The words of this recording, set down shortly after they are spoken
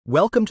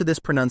Welcome to this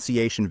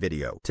pronunciation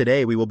video.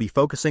 Today we will be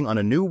focusing on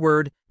a new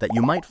word that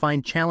you might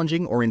find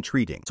challenging or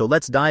intriguing. So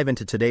let's dive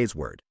into today's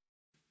word.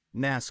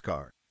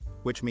 NASCAR,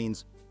 which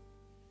means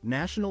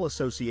National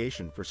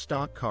Association for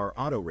Stock Car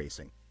Auto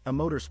Racing, a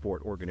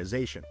motorsport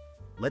organization.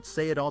 Let's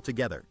say it all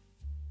together.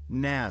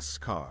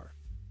 NASCAR.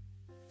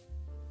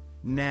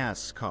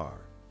 NASCAR.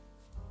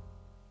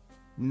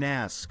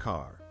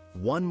 NASCAR.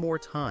 One more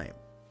time.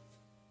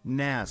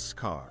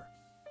 NASCAR.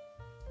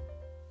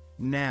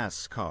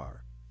 NASCAR.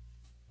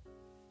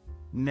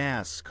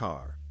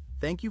 NASCAR.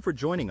 Thank you for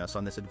joining us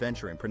on this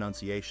adventure in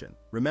pronunciation.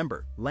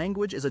 Remember,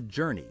 language is a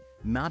journey,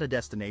 not a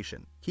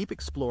destination. Keep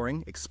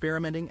exploring,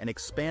 experimenting, and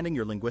expanding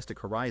your linguistic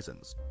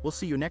horizons. We'll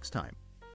see you next time.